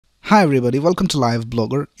Hi everybody, welcome to Live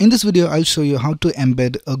Blogger. In this video, I'll show you how to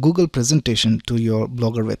embed a Google presentation to your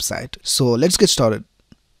Blogger website. So let's get started.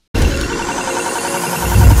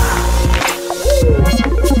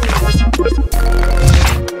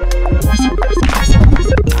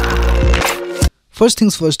 First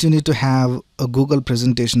things first, you need to have a Google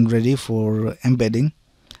presentation ready for embedding.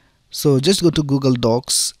 So just go to Google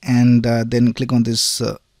Docs and then click on this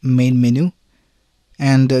main menu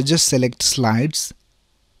and just select slides.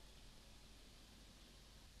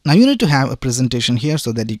 Now you need to have a presentation here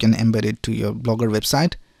so that you can embed it to your Blogger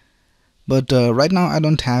website. But right now I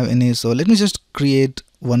don't have any, so let me just create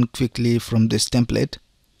one quickly from this template.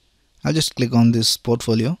 I'll just click on this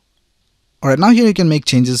portfolio. Alright, now here you can make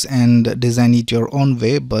changes and design it your own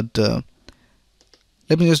way, but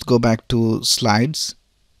let me just go back to slides.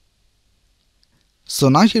 So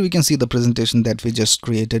now here we can see the presentation that we just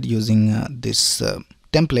created using this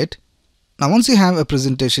template. Now once you have a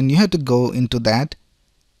presentation, you have to go into that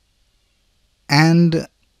and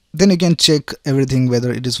then you can check everything whether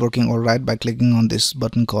it is working alright by clicking on this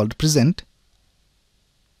button called present,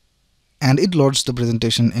 and it loads the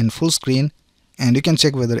presentation in full screen and you can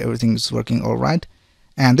check whether everything is working alright,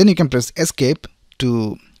 and then you can press escape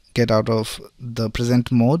to get out of the present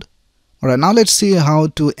mode. Alright, now let's see how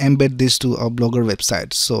to embed this to our Blogger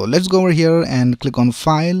website. So let's go over here and click on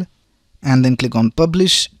file and then click on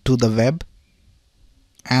publish to the web,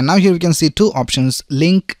 and now here we can see two options,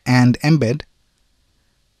 link and embed.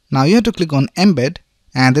 Now you have to click on embed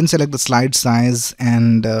and then select the slide size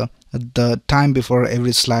and the time before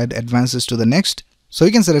every slide advances to the next. So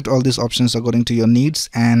you can select all these options according to your needs,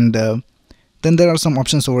 and then there are some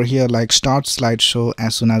options over here like start slideshow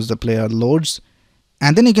as soon as the player loads,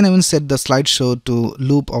 and then you can even set the slideshow to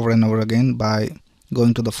loop over and over again by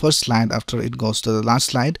going to the first slide after it goes to the last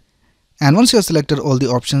slide. And once you have selected all the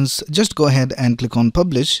options, just go ahead and click on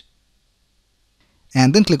publish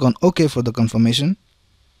and then click on OK for the confirmation.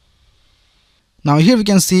 Now here we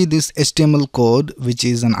can see this HTML code, which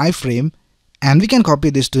is an iframe, and we can copy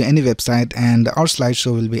this to any website and our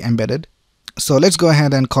slideshow will be embedded. So let's go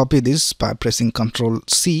ahead and copy this by pressing Ctrl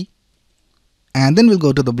C, and then we'll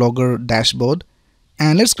go to the Blogger dashboard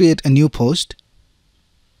and let's create a new post.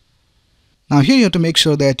 Now here you have to make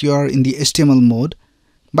sure that you are in the HTML mode.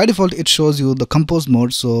 By default it shows you the compose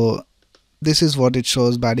mode, so this is what it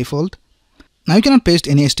shows by default. Now you cannot paste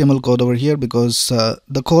any HTML code over here because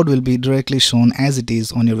the code will be directly shown as it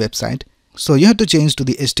is on your website. So you have to change to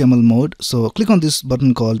the HTML mode. So click on this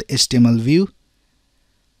button called HTML view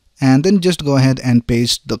and then just go ahead and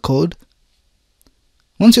paste the code.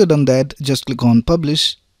 Once you've done that, just click on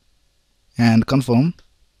publish and confirm.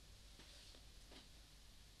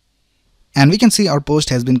 And we can see our post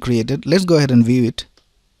has been created. Let's go ahead and view it.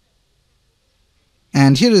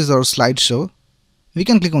 And here is our slideshow. We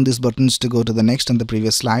can click on these buttons to go to the next and the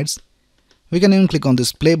previous slides. We can even click on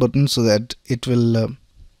this play button so that it will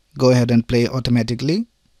go ahead and play automatically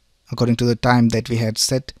according to the time that we had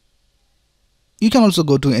set. You can also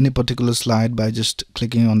go to any particular slide by just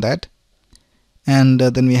clicking on that. And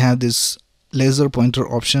then we have this laser pointer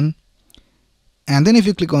option. And then if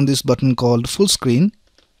you click on this button called full screen,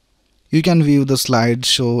 you can view the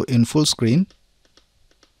slideshow in full screen.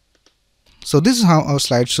 So this is how our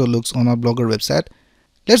slideshow looks on our Blogger website.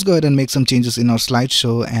 Let's go ahead and make some changes in our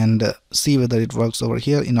slideshow and see whether it works over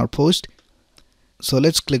here in our post. So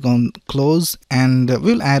let's click on close and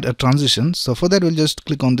we'll add a transition. So for that we'll just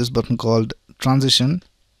click on this button called transition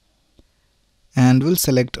and we'll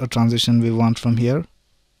select a transition we want from here.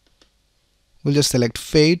 We'll just select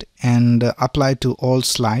fade and apply to all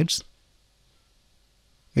slides.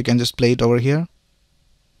 We can just play it over here.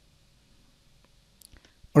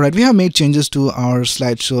 Alright, we have made changes to our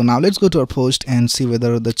slideshow. Now let's go to our post and see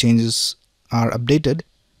whether the changes are updated.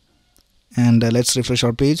 And let's refresh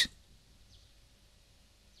our page.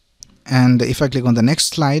 And if I click on the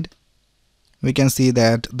next slide, we can see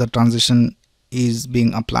that the transition is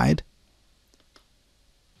being applied.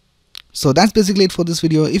 So that's basically it for this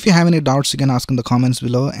video. If you have any doubts, you can ask in the comments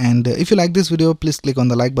below. And if you like this video, please click on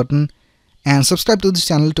the like button and subscribe to this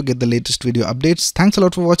channel to get the latest video updates. Thanks a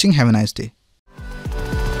lot for watching. Have a nice day.